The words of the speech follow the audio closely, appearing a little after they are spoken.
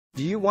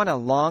Do you want a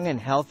long and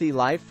healthy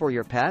life for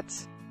your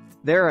pets?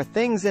 There are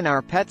things in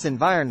our pets'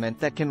 environment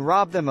that can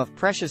rob them of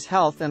precious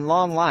health and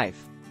long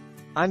life.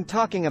 I'm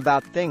talking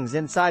about things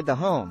inside the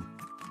home.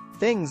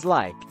 Things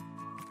like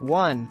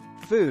 1.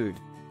 Food.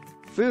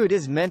 Food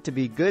is meant to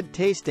be good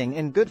tasting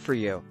and good for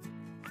you.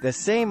 The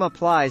same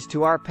applies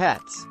to our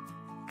pets.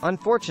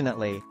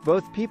 Unfortunately,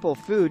 both people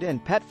food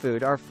and pet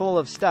food are full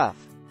of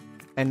stuff.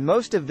 And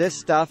most of this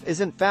stuff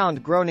isn't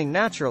found growing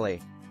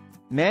naturally.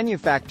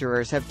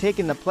 Manufacturers have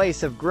taken the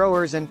place of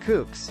growers and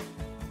cooks.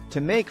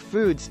 To make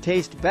foods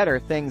taste better,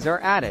 things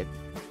are added.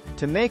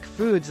 To make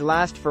foods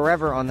last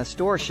forever on the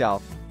store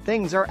shelf,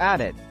 things are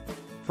added.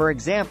 For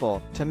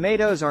example,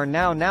 tomatoes are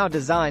now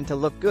designed to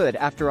look good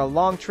after a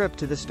long trip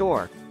to the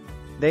store.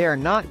 They are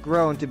not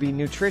grown to be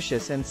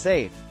nutritious and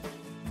safe.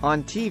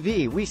 On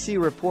TV we see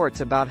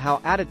reports about how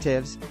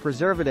additives,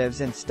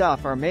 preservatives and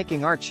stuff are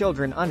making our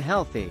children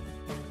unhealthy.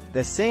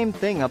 The same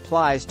thing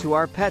applies to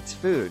our pets'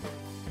 food.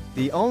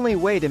 The only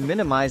way to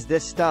minimize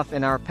this stuff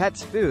in our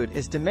pets' food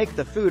is to make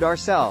the food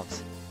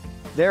ourselves.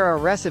 There are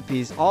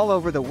recipes all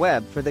over the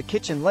web for the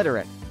kitchen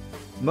literate.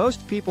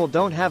 Most people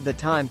don't have the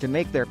time to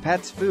make their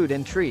pets' food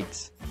and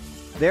treats.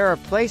 There are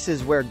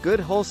places where good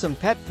wholesome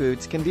pet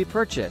foods can be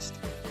purchased.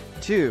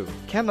 2.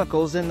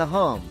 Chemicals in the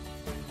home.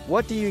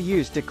 What do you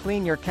use to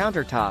clean your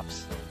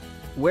countertops?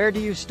 Where do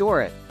you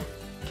store it?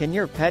 Can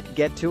your pet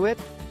get to it?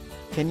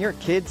 Can your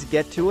kids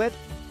get to it?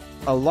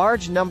 A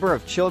large number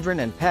of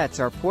children and pets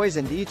are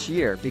poisoned each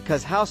year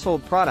because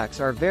household products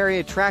are very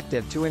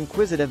attractive to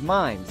inquisitive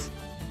minds.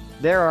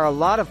 There are a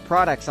lot of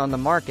products on the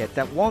market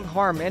that won't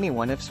harm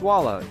anyone if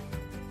swallowed.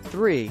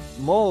 3.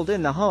 Mold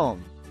in the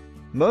home.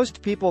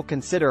 Most people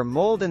consider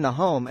mold in the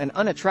home an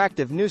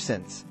unattractive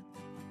nuisance.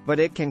 But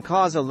it can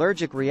cause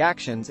allergic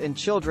reactions in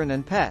children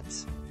and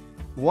pets.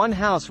 One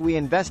house we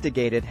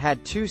investigated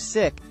had 2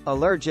 sick,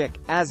 allergic,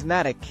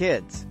 asthmatic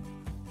kids.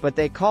 But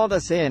they called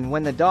us in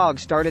when the dog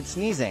started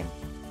sneezing.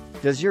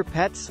 Does your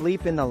pet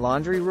sleep in the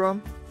laundry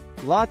room?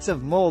 Lots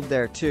of mold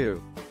there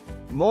too.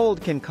 Mold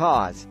can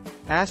cause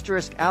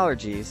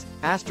allergies,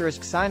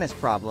 sinus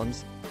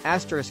problems,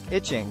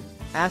 itching,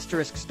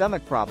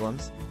 stomach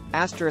problems,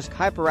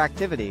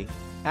 hyperactivity,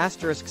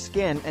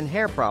 skin and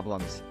hair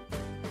problems.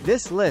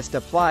 This list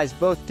applies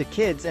both to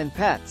kids and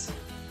pets.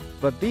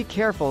 But be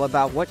careful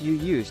about what you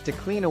use to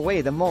clean away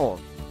the mold.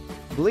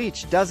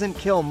 Bleach doesn't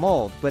kill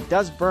mold but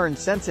does burn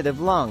sensitive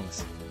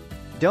lungs.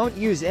 Don't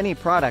use any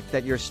product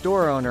that your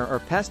store owner or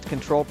pest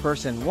control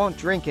person won't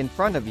drink in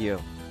front of you.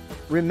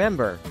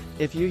 Remember,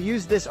 if you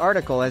use this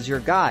article as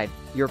your guide,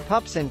 your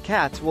pups and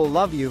cats will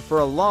love you for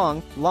a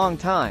long, long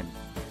time.